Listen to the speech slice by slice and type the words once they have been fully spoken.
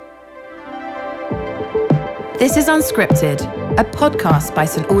This is Unscripted, a podcast by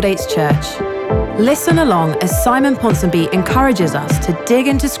St Aldate's Church. Listen along as Simon Ponsonby encourages us to dig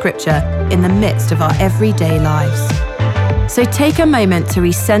into Scripture in the midst of our everyday lives. So take a moment to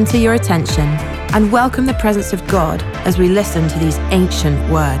recenter your attention and welcome the presence of God as we listen to these ancient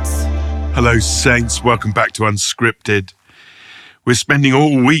words. Hello, saints. Welcome back to Unscripted. We're spending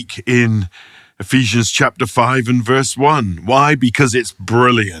all week in Ephesians chapter 5 and verse 1. Why? Because it's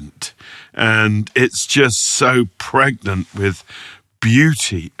brilliant. And it's just so pregnant with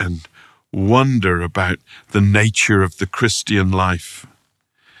beauty and wonder about the nature of the Christian life.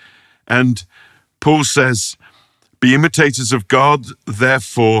 And Paul says, "Be imitators of God,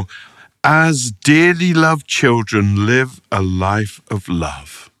 therefore, as dearly loved children, live a life of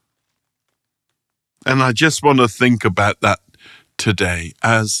love." And I just want to think about that today,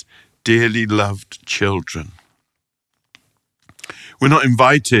 as dearly loved children. We're not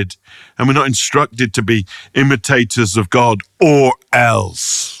invited and we're not instructed to be imitators of God or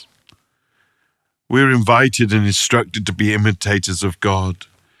else. We're invited and instructed to be imitators of God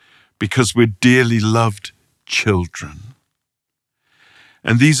because we're dearly loved children.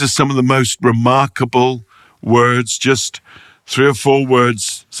 And these are some of the most remarkable words, just 3 or 4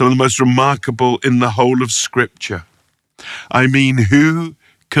 words, some of the most remarkable in the whole of Scripture. I mean, who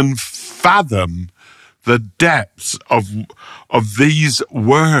can fathom the depths of these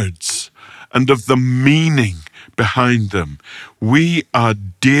words and of the meaning behind them? We are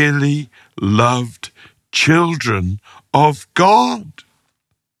dearly loved children of God.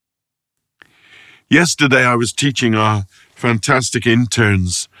 Yesterday I was teaching our fantastic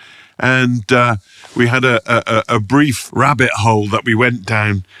interns, and we had a brief rabbit hole that we went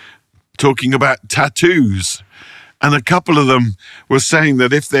down talking about tattoos. And a couple of them were saying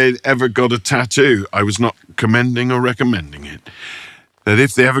that if they'd ever got a tattoo, I was not commending or recommending it, that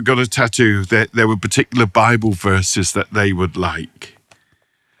if they ever got a tattoo, there were particular Bible verses that they would like.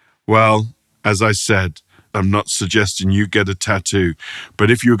 Well, as I said, I'm not suggesting you get a tattoo, but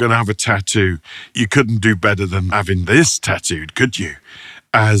if you were going to have a tattoo, you couldn't do better than having this tattooed, could you?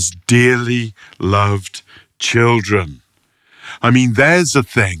 As dearly loved children. I mean, there's a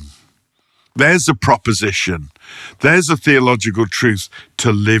thing. There's a proposition. There's a theological truth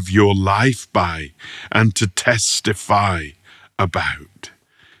to live your life by and to testify about.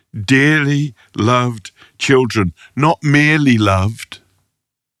 Dearly loved children, not merely loved,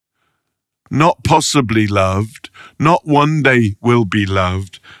 not possibly loved, not one day will be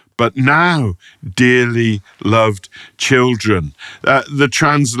loved, but now dearly loved children. The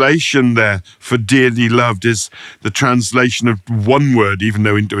translation there for dearly loved is the translation of one word, even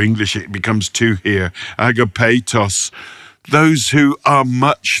though into English it becomes 2 here, agapetos, those who are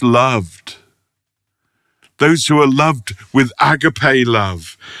much loved. Those who are loved with agape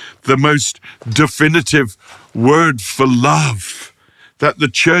love, the most definitive word for love that the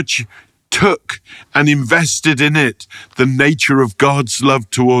church took and invested in it, the nature of God's love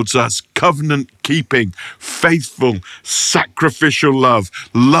towards us, covenant-keeping, faithful, sacrificial love,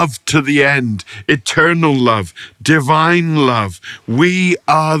 love to the end, eternal love, divine love. We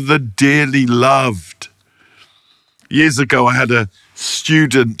are the dearly loved. Years ago, I had a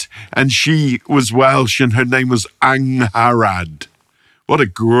student, and she was Welsh, and her name was Angharad. What a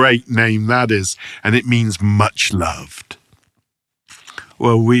great name that is, and it means much loved.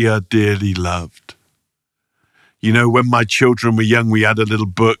 Well, we are dearly loved. You know, when my children were young, we had a little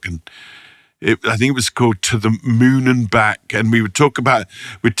book, and I think it was called To the Moon and Back. And we'd tell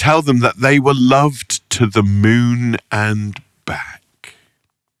them that they were loved to the moon and back.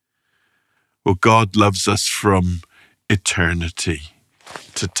 Well, God loves us from eternity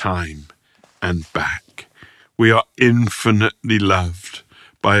to time and back. We are infinitely loved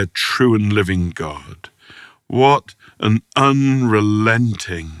by a true and living God. What an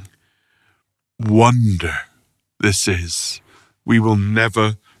unrelenting wonder this is. We will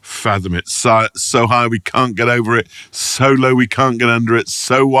never fathom it. So high we can't get over it, so low we can't get under it,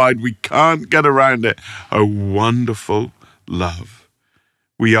 so wide we can't get around it. A wonderful love.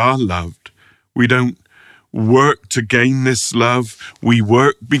 We are loved. We don't work to gain this love. We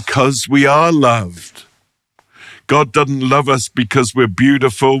work because we are loved. God doesn't love us because we're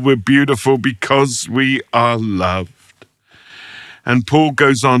beautiful. We're beautiful because we are loved. And Paul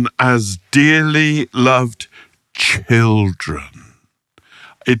goes on, as dearly loved children.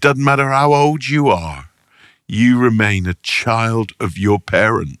 It doesn't matter how old you are. You remain a child of your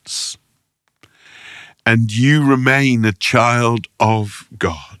parents. And you remain a child of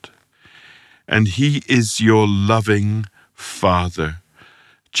God. And He is your loving Father.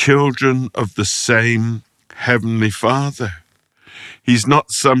 Children of the same Heavenly Father. He's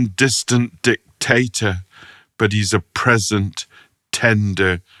not some distant dictator dictator, but he's a present,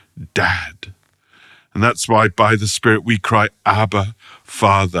 tender dad. And that's why by the Spirit we cry, Abba,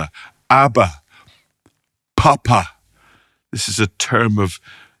 Father. Abba, Papa. This is a term of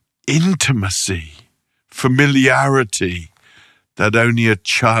intimacy, familiarity, that only a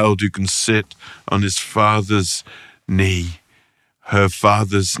child who can sit on his father's knee, her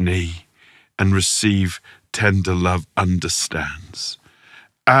father's knee, and receive tender love understands.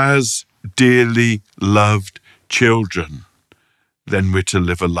 As dearly loved children, then we're to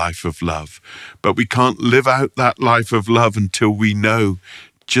live a life of love. But we can't live out that life of love until we know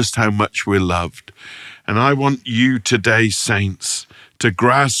just how much we're loved. And I want you today, saints, to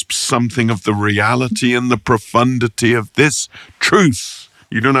grasp something of the reality and the profundity of this truth.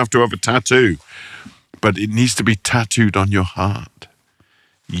 You don't have to have a tattoo, but it needs to be tattooed on your heart.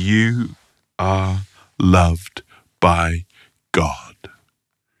 You are loved by God.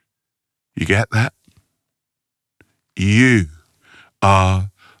 You get that? You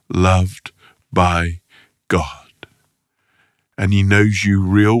are loved by God. And he knows you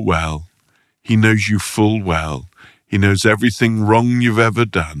real well. He knows you full well. He knows everything wrong you've ever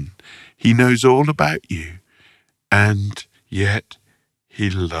done. He knows all about you. And yet he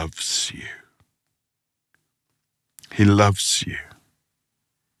loves you. He loves you.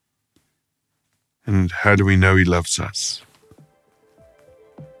 And how do we know he loves us?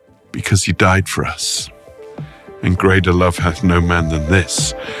 Because he died for us. And greater love hath no man than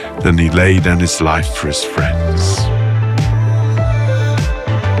this, than he laid down his life for his friends.